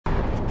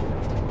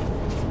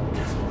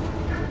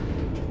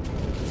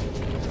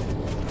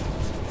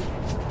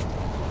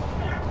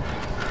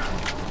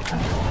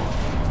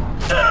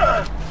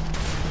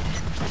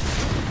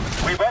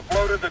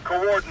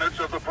coordinates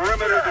of the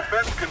perimeter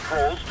defense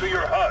controls to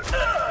your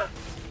HUD.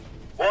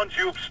 Once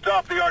you've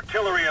stopped the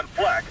artillery and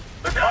flak,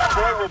 the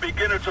convoy will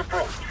begin its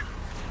approach.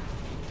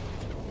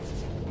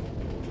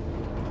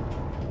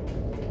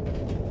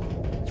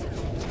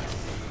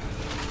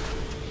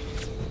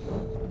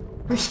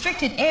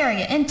 Restricted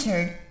area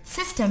entered.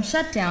 System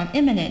shutdown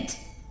imminent.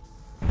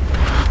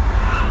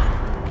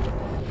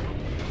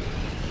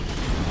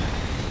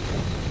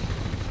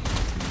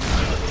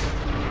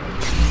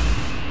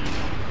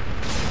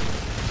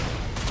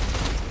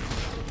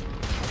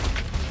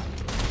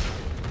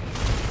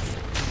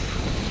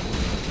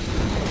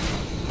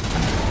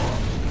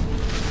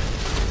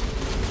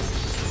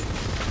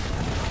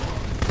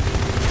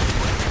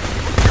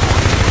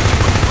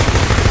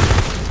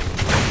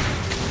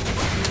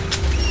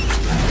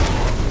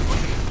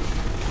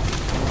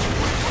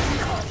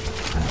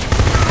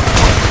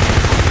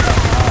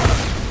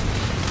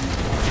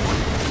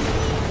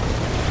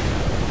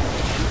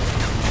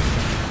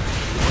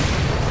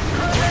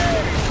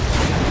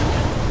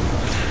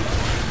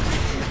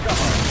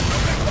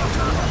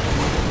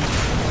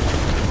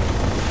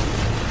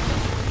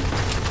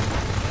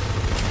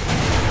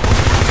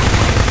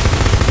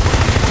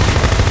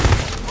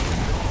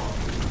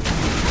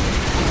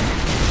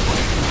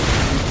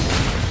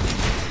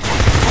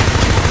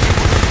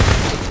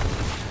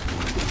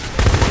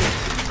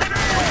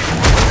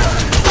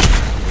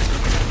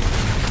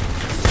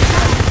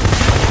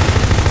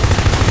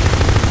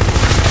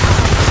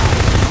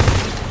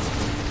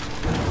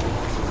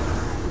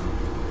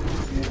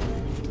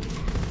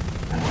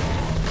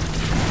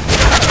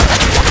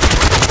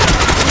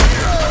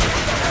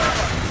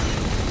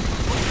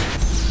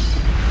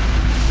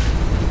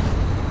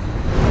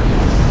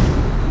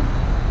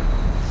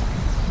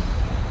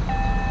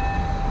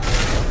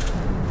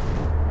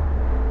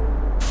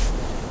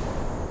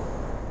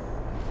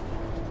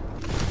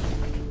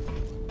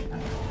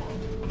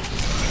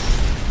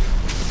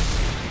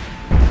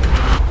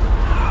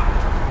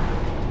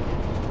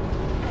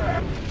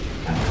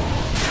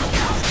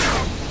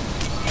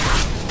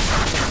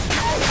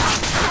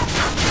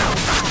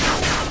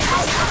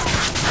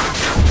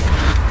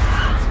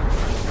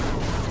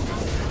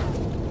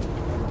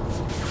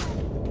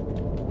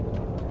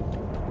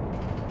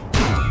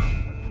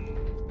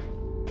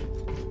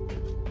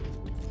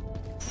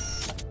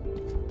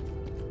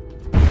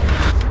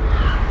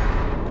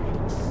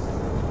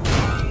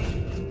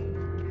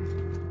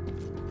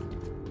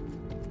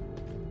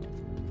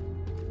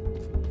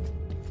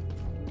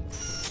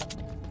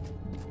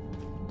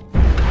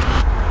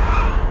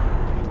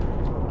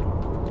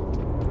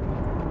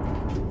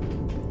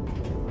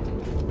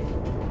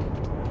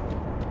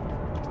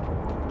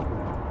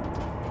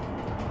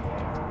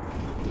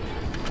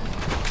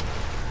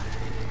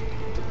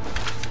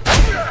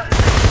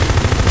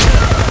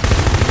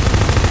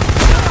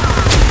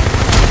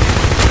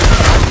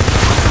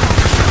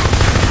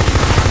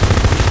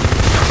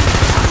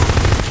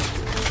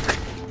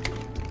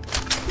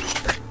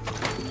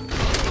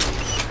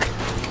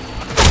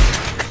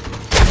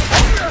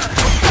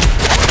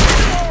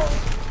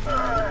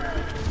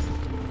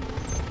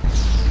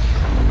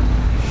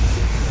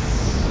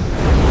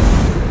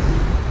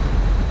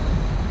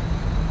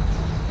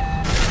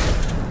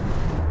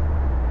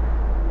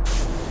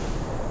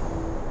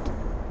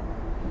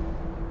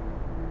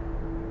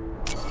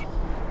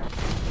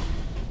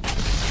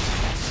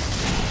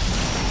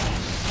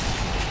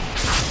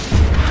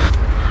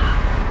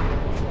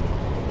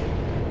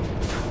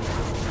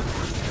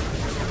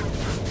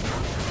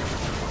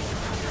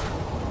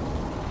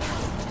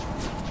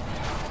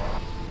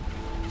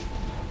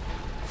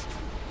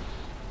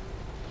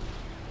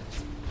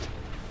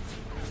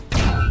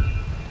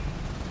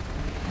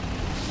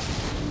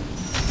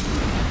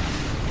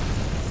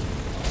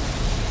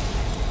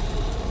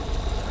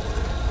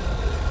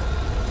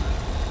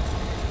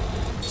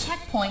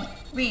 Point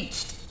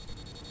reached.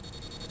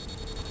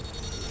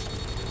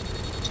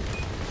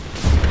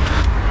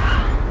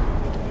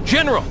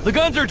 General, the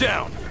guns are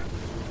down!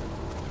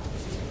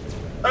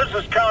 This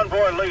is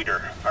Convoy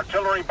Leader.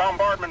 Artillery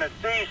bombardment has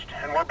ceased,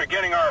 and we're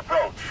beginning our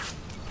approach.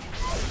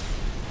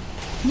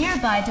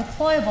 Nearby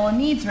deployable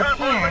needs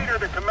Convoy repair.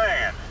 Leader to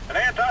command. An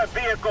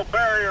anti-vehicle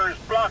barrier is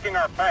blocking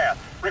our path.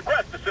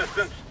 Request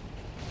assistance.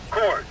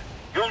 Cord,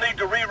 you'll need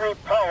to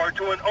reroute power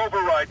to an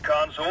override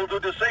console to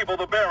disable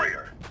the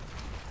barrier.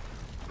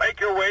 Make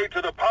your way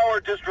to the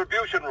power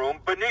distribution room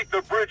beneath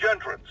the bridge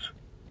entrance.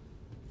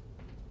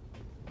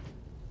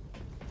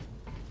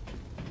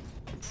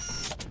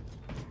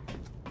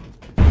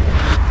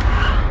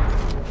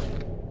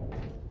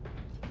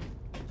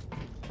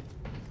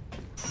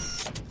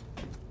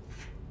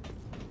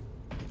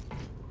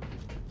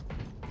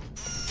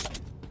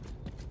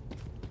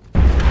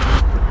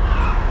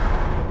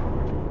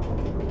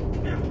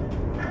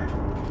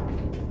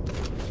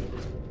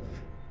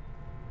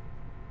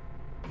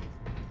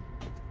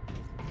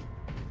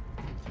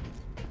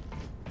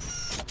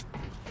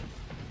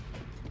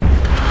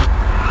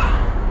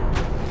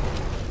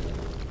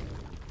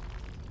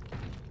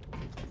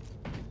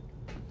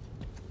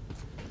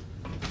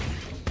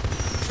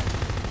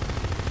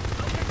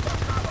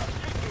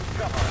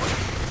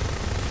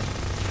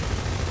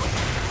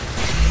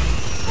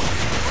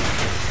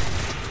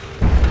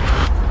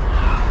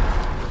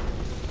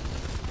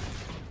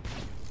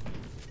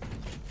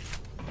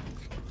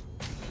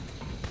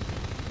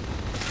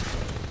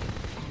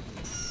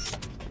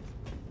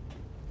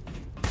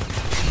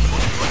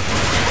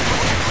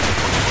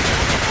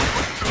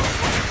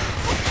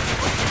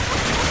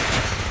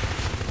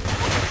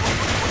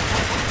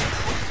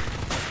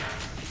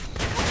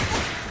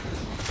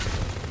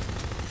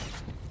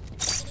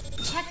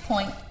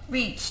 Checkpoint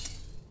reached.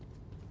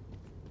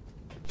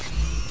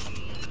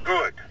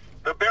 Good.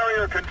 The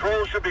barrier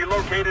control should be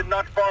located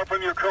not far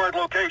from your current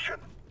location.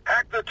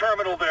 Hack the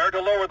terminal there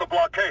to lower the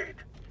blockade.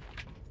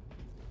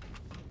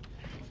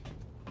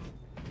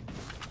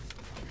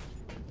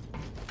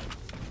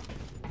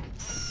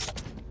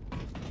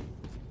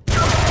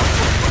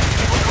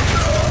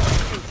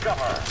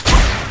 Cover.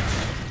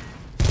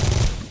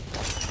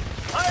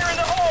 Fire in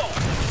the hole!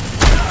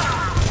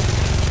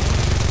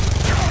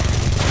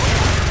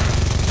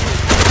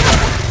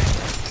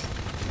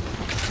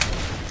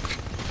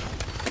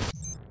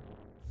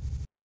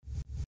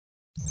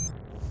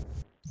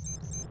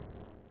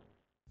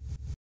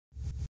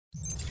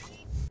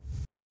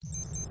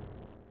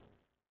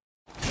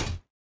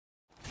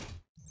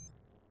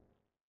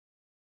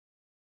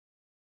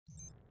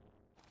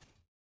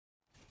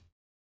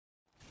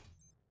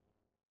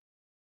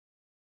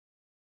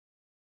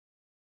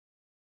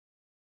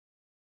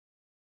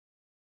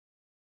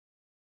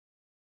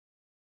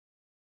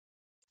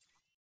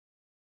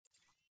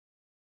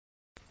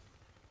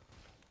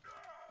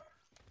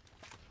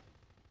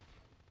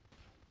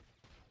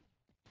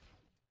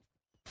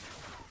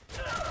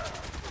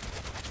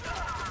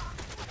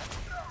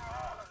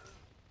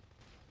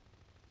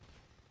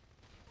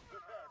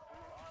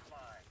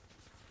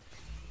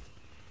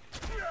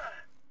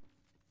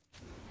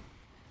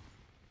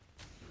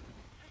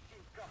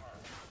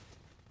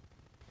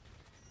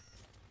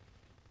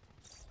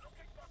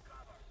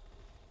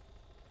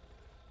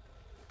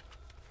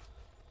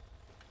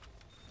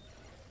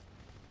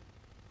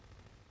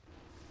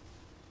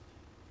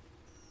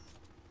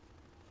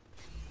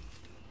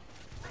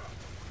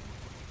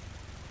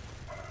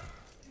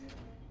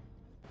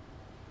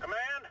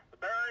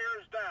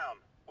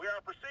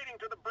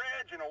 To the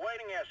bridge and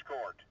awaiting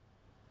escort.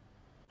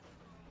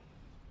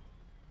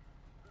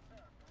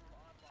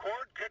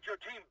 Cord, get your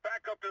team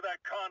back up to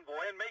that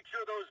convoy and make sure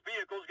those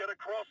vehicles get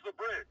across the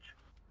bridge.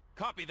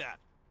 Copy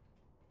that.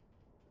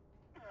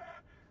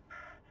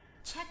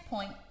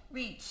 Checkpoint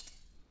reached.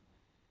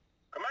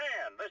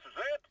 Command, this is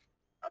it?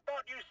 I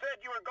thought you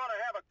said you were going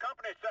to have a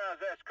company-size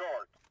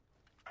escort.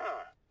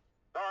 Huh.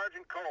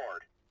 Sergeant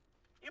Cord,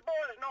 you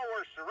boys know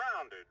we're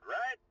surrounded,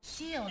 right?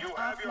 Shields you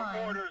have your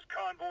offline. orders,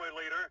 convoy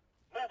leader.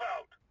 Move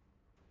out!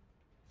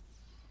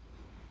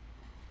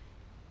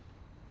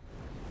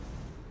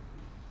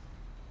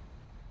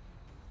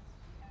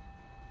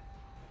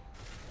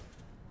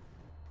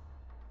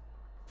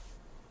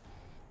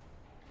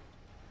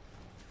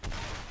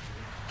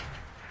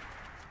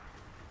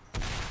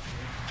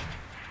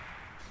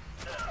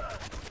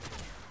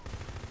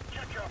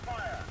 Check your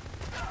fire!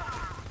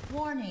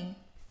 Warning,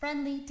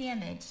 friendly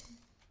damaged.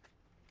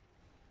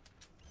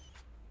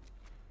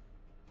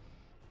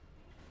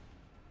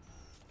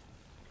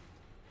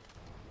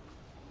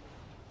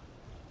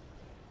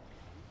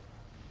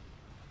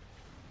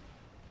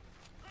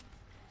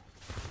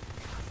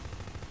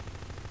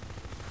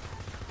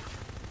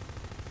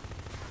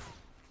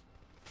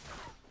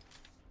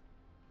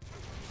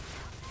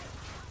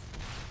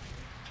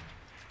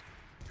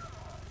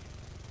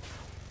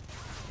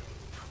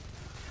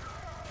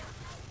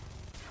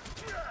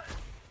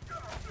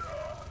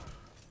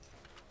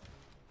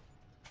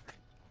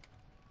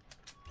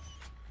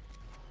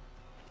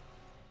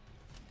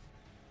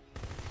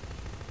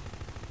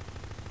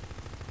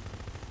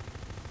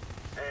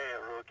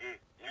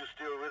 You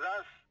still with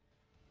us?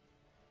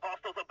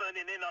 Hostiles are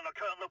burning in on our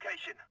current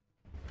location.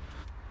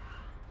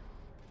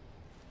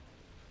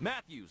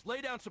 Matthews,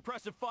 lay down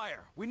suppressive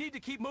fire. We need to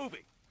keep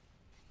moving.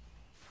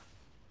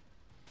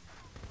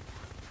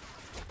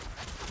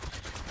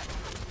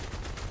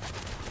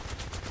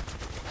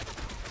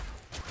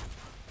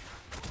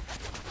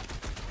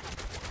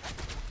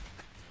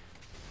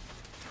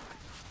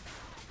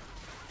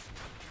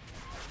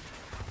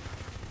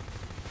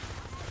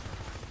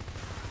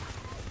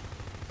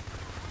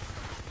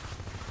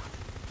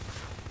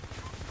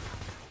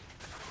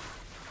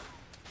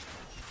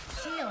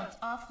 Shields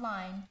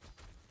offline.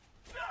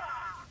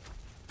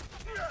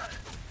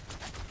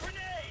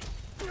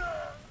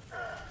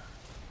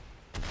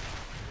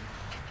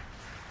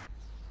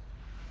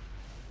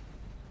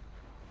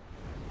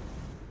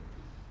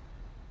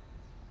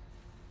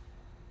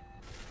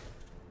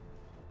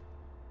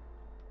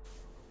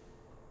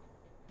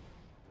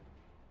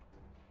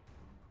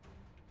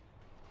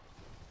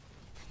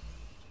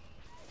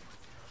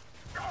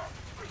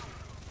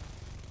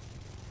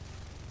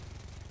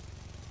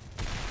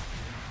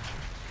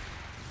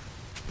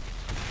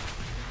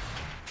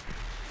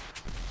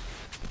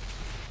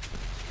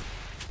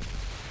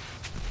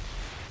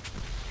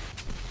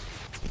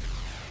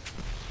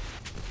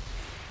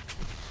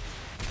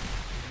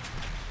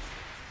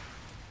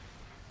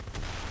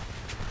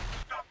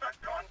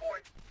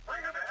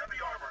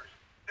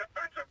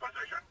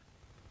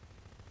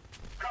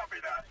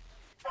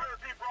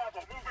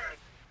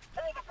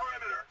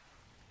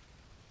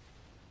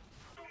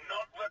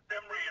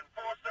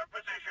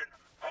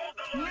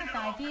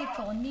 Nearby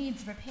vehicle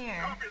needs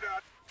repair.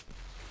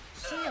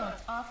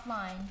 Shields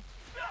offline.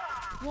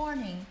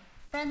 Warning,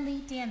 friendly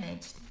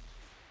damaged.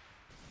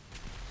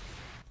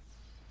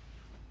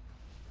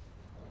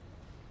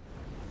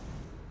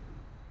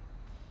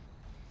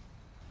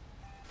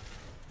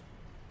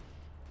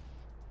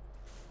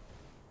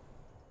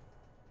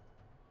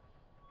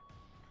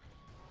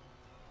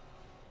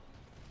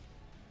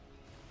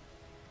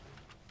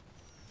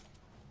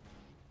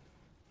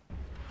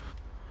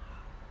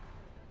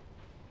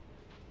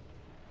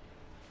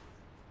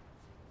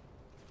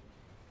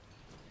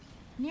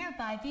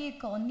 Nearby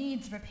vehicle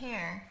needs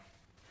repair.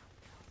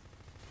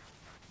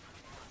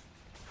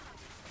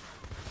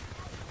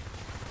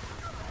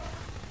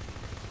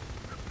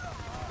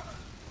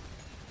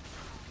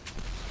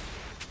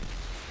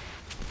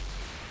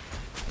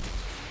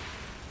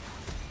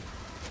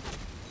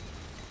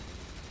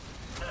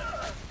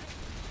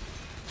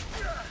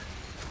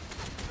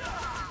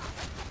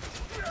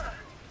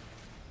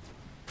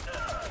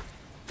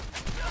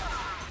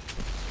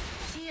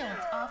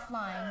 Shields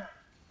offline.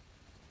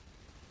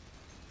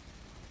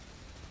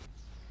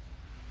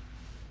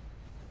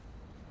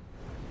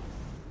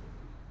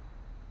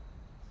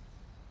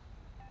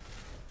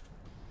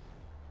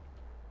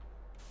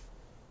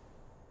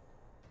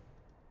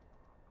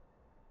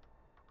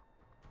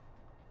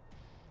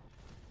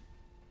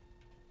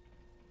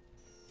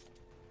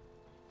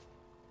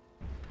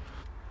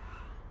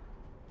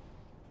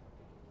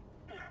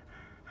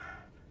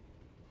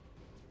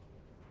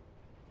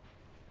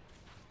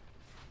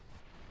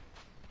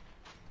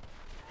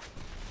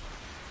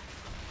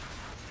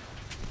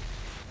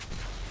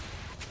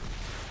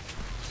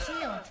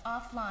 Shields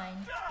offline.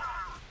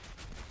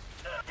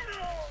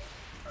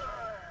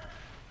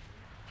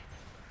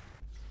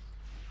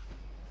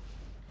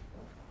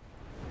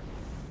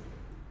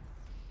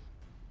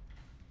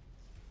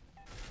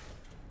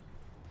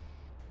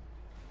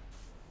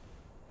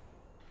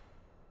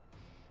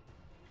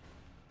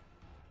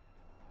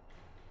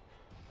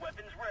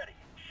 Weapons ready.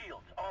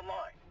 Shields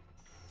online.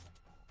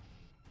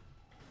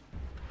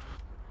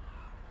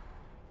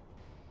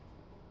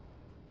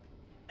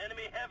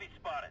 Enemy heavy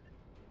spotted.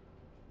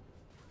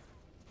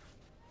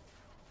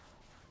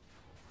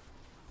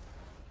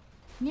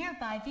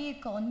 Nearby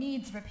vehicle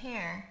needs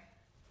repair.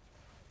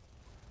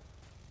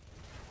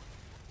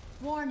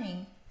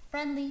 Warning,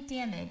 friendly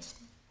damaged.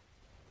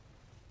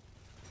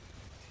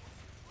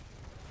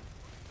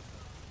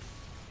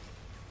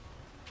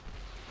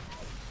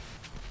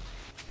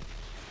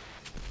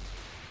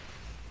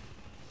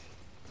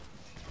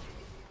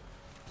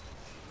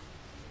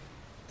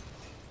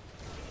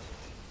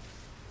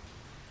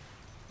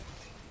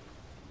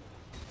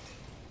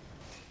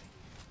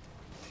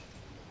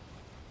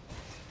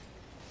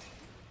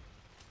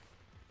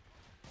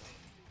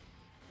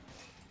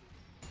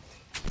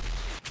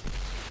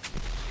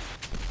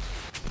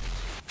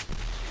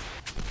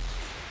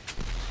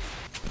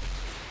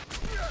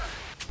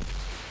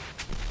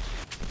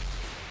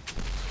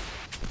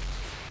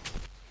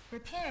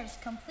 Repairs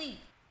complete.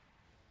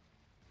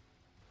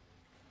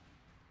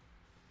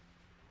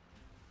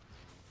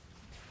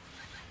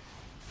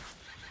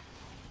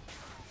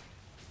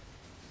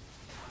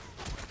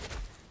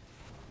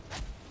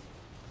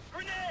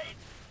 Grenade!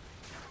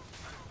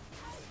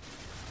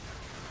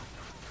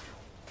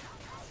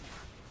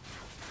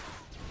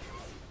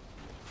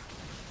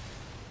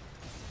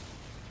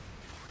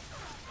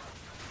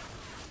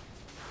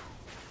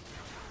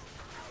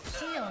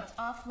 Shields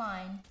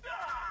offline.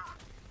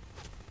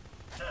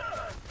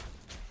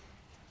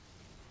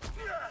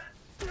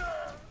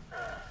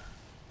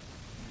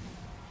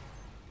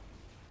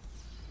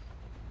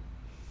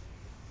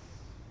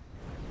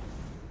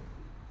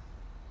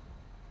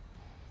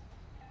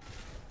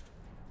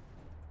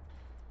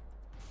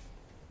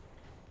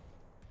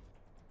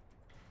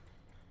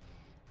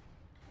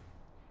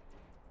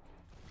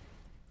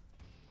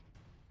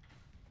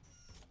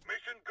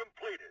 Mission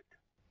completed.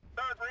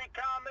 Third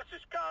recon, this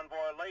is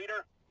Convoy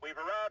Leader. We've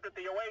arrived at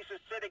the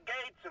Oasis City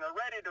gates and are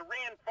ready to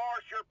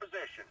reinforce your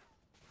position.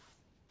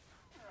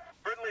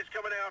 Brindley's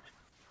coming out.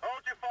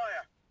 Hold your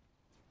fire.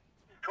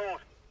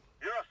 Court,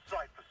 you're a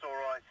sight for sore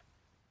eyes.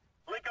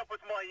 Link up with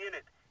my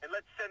unit and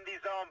let's send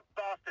these armed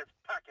bastards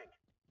packing.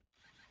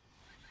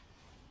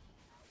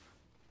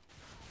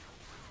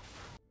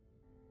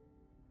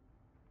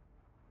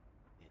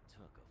 It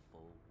took a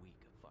full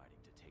week of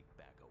fighting to take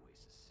back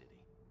Oasis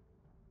City.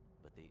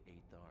 But the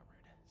 8th Armored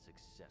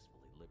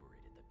successfully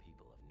liberated the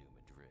people of New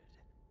Madrid.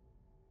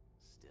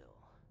 Still,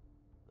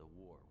 the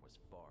war was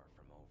far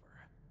from over.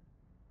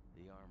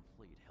 The armed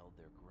fleet held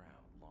their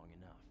ground long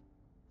enough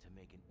to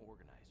make an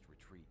organized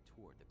retreat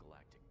toward the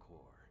Galactic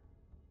Core.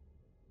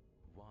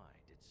 Why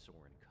did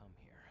Soren come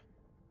here?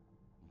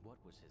 What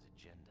was his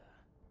agenda?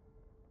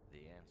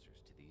 The answers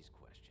to these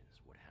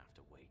questions would have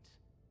to wait.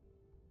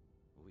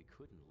 We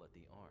couldn't let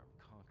the ARM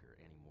conquer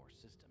any more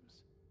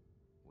systems,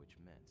 which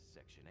meant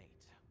Section 8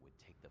 would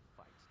take the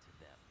fight to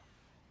them.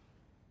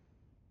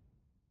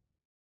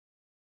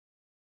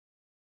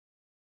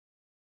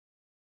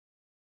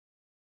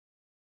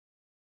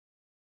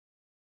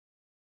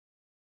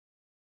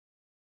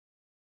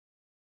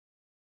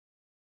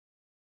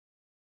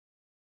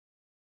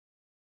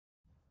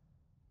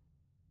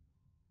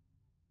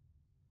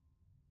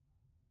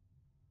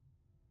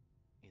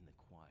 In the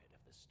quiet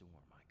of the storm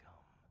I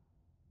come.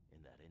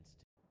 In that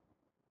instant,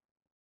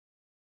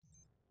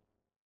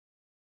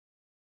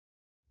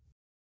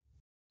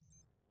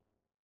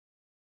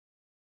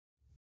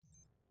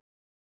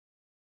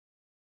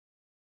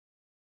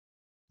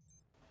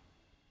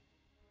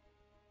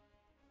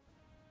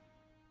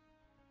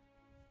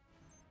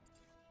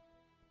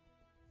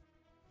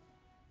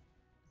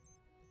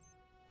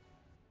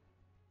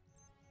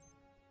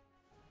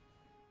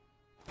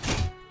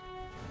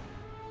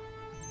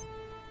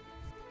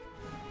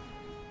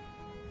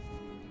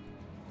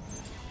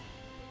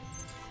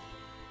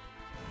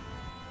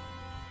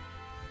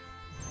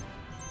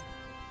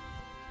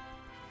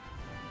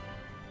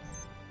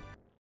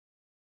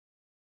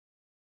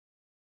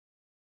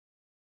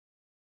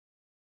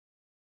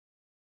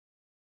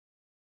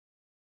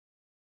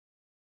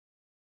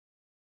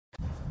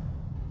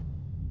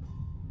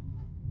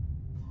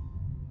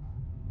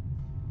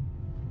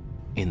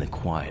 In the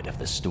quiet of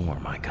the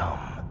storm I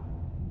come.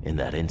 In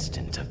that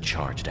instant of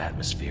charged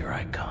atmosphere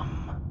I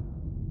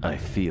come. I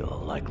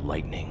feel like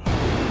lightning.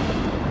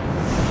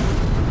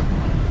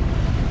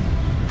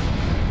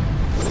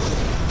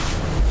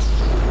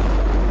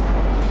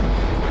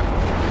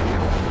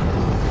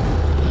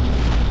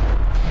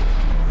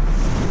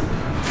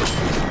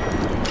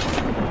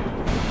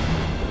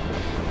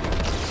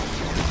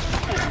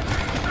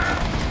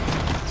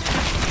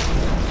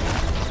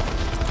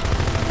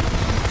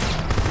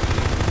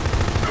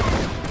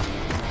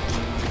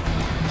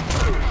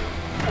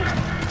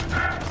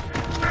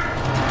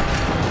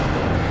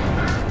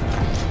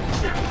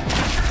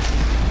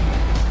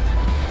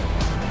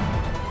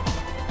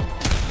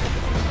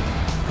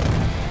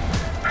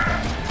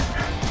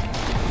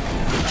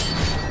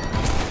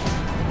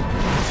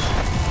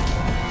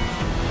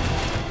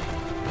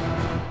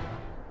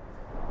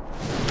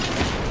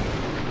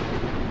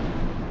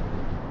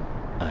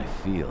 I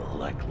feel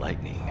like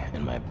lightning,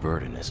 and my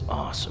burden is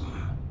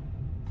awesome.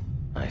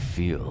 I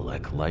feel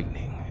like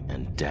lightning,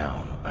 and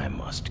down I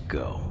must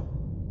go.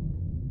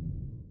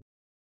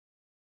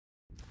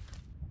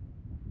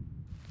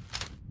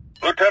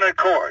 Lieutenant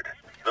Cord,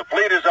 the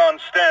fleet is on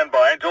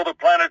standby until the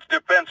planet's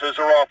defenses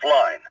are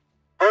offline.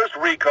 First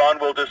recon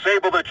will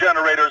disable the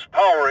generators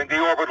powering the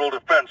orbital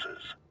defenses.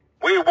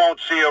 We won't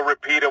see a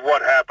repeat of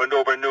what happened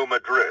over New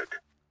Madrid.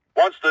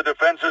 Once the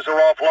defenses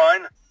are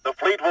offline, the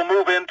fleet will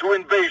move into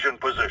invasion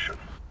position.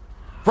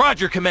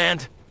 Roger,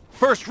 Command.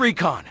 First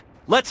recon.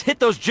 Let's hit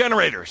those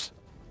generators.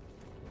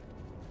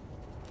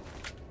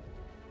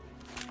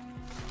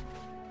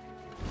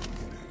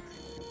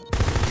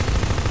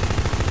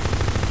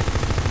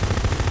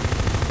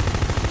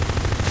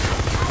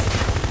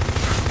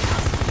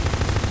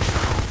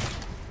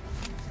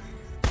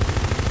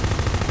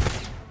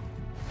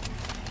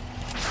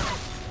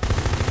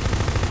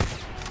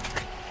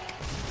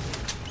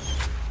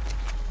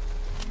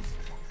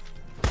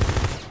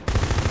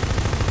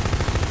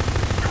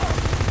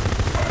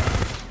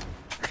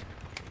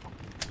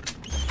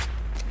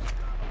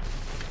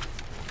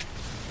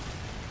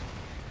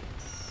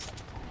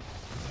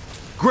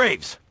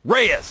 Graves,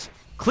 Reyes,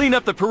 clean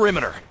up the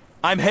perimeter.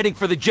 I'm heading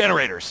for the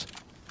generators.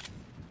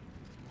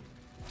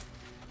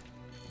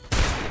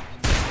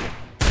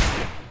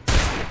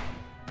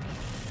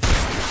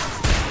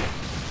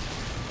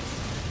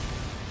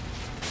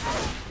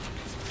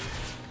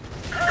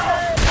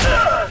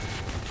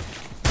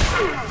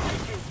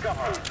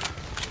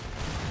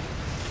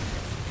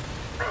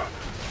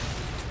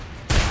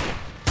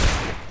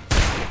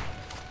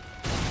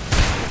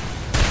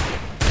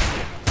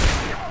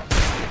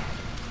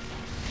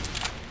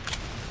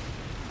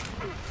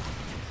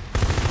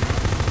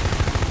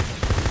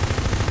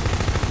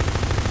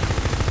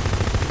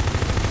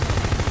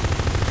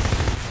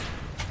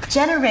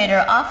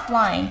 Generator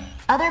offline.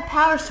 Other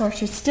power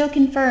sources still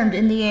confirmed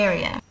in the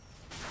area.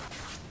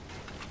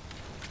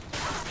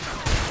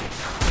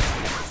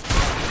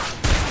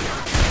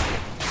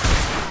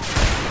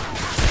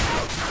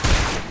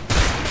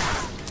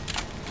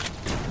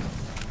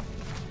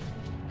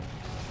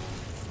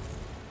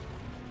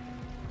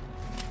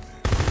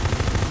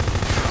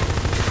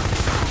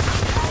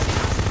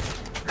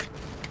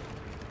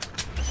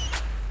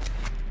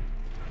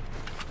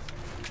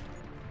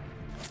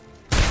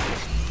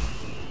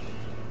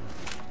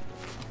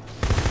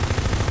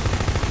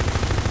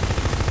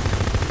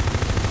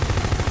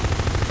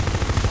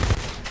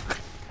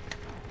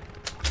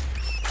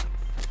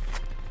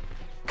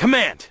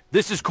 Command,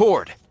 this is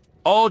Cord.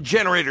 All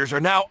generators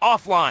are now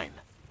offline.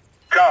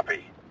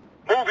 Copy.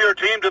 Move your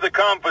team to the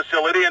comm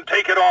facility and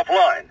take it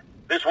offline.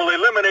 This will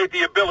eliminate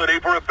the ability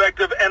for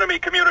effective enemy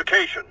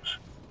communications.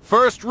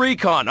 First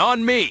recon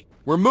on me.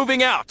 We're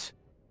moving out.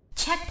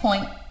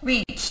 Checkpoint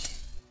reached.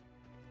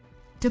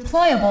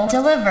 Deployable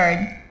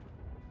delivered.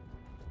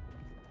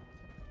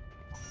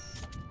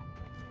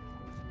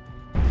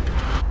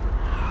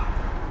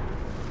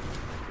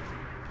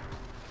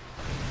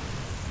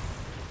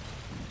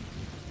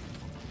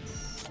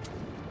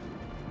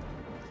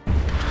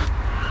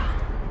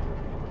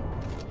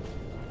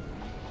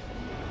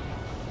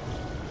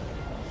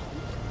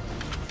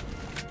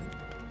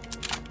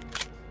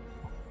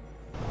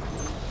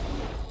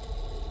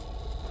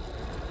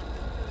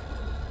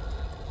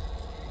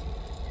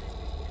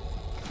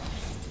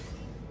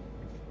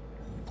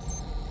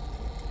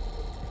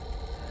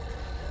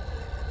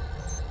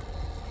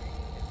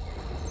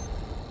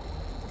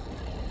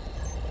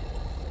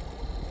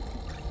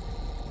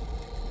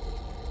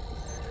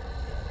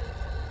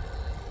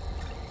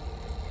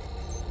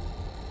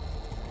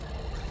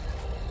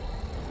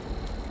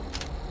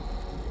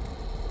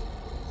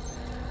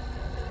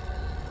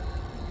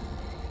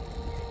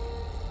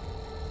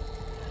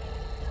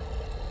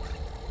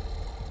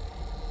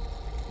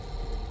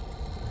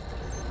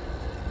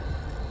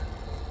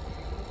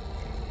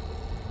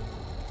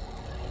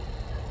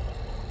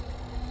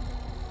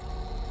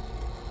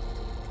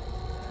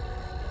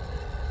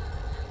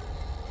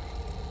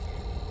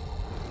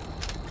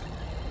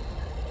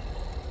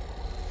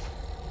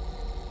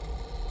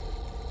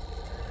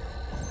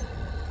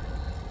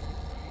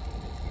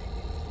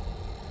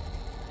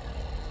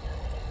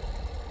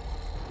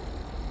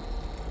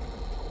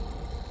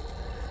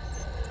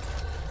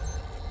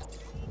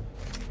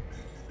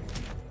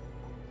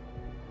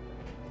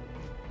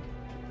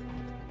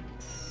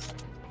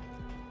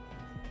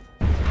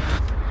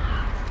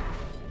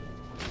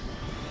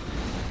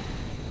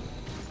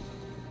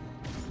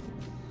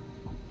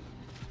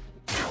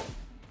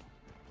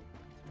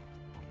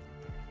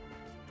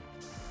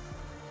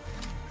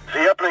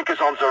 uplink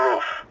is on the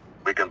roof.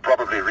 We can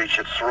probably reach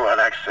it through an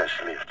access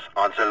lift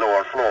on the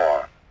lower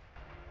floor.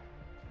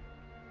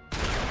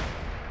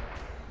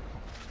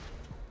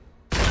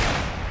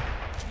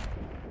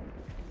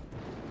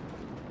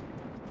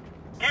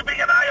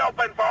 Keeping an eye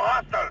open for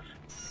hostiles.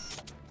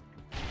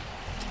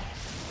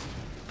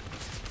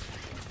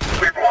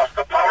 We've lost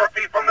the power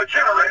feed from the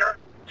generator.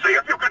 See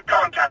if you can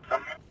contact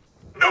them.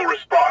 No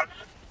response.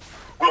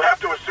 We'll have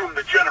to assume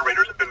the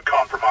generators have been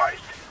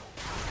compromised.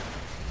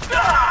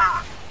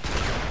 Ah!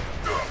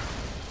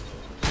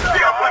 The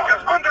uplink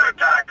is under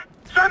attack!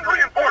 Send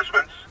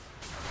reinforcements!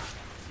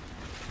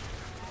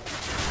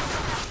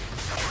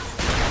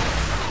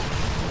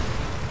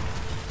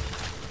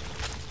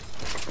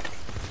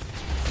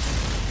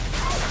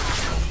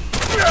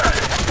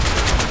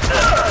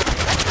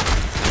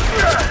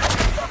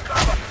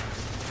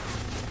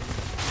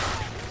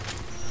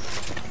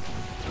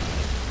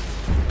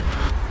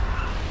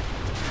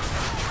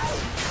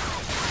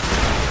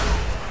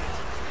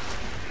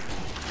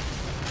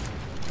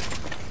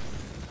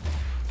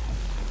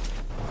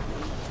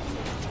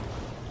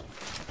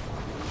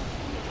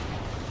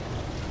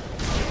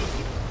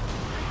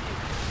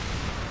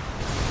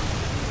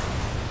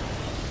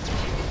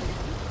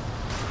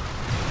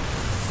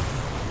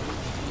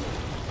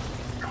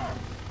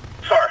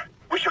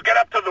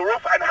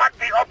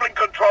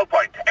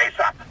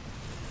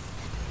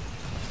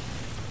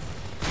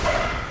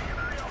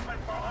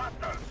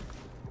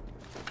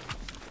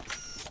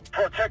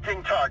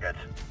 Protecting target.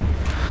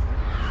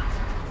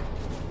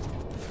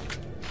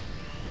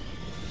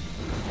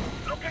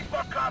 Looking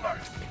for cover.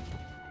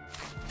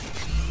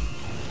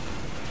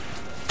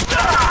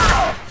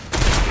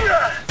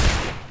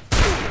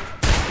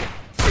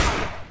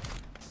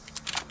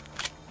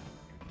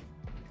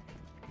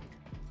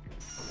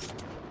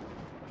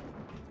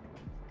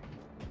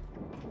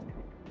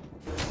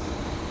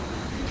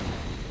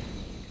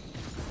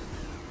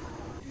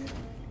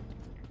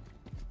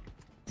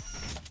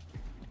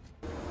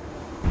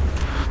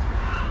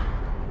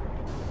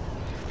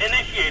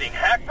 Initiating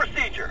hack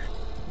procedure.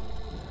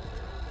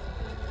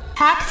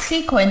 Hack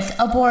sequence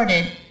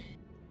aborted.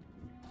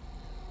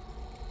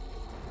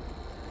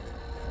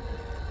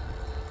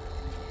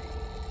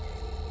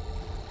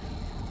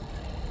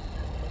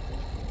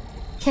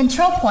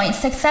 Control point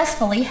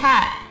successfully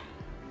hacked.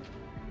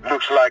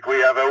 Looks like we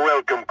have a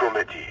welcome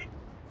committee.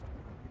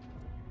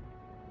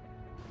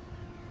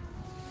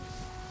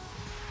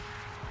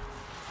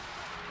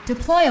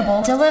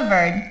 Deployable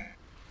delivered.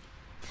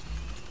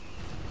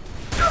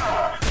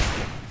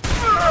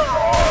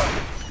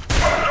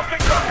 Looking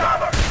for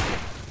cover.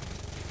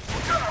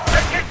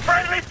 Taking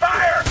friendly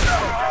fire.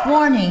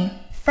 Warning,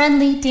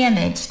 friendly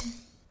damaged.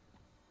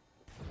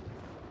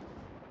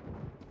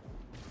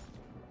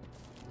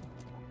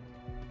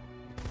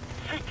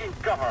 Seeking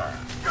cover.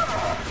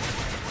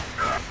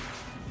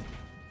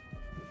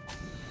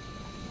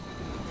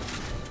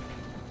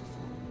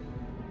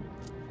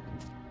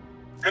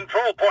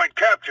 Control point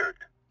captured.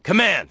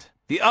 Command,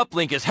 the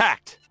uplink is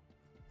hacked.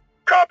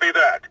 Copy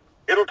that.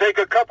 It'll take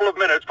a couple of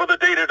minutes for the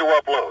data to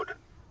upload.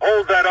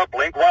 Hold that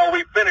uplink while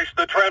we finish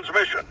the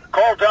transmission.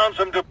 Call down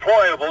some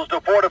deployables to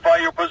fortify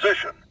your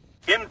position.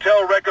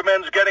 Intel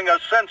recommends getting a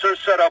sensor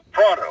set up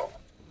pronto.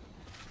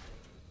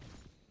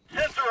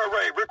 Sensor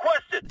array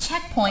requested.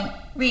 Checkpoint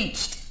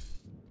reached.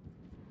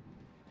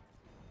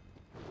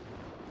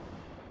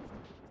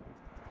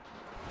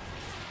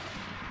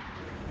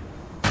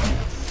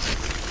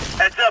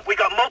 Heads up, we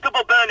got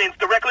multiple burn-ins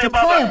directly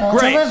above us. Deployable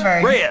Graves,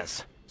 delivered.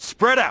 Reyes,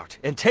 spread out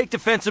and take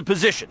defensive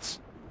positions.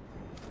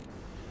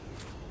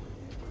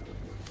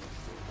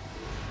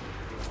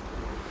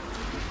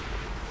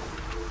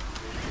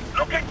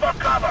 Looking for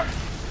cover.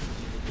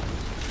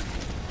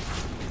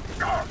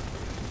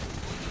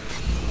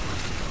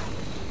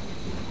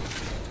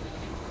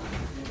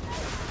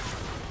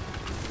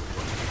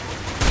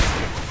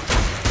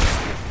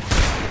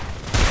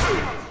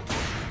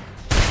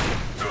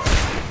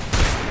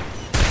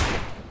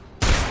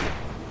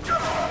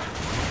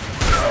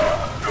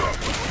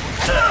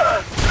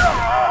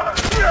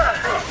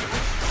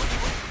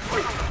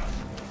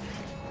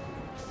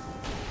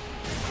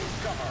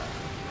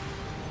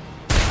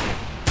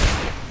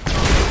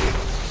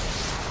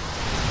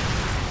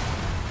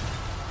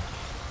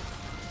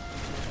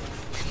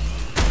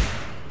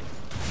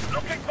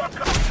 Looking for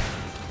cover.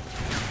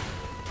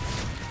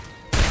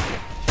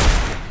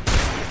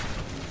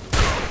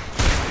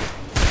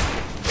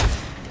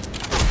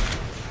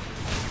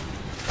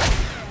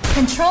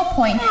 Control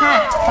point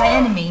hacked by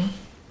enemy.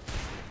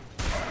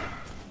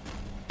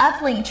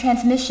 Uplink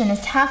transmission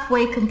is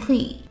halfway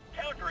complete.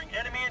 Countering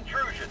enemy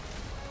intrusion.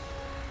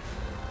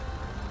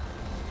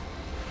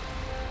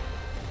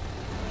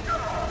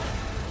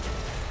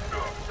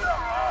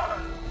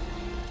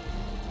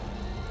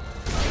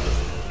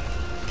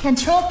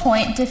 Control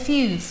point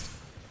diffused.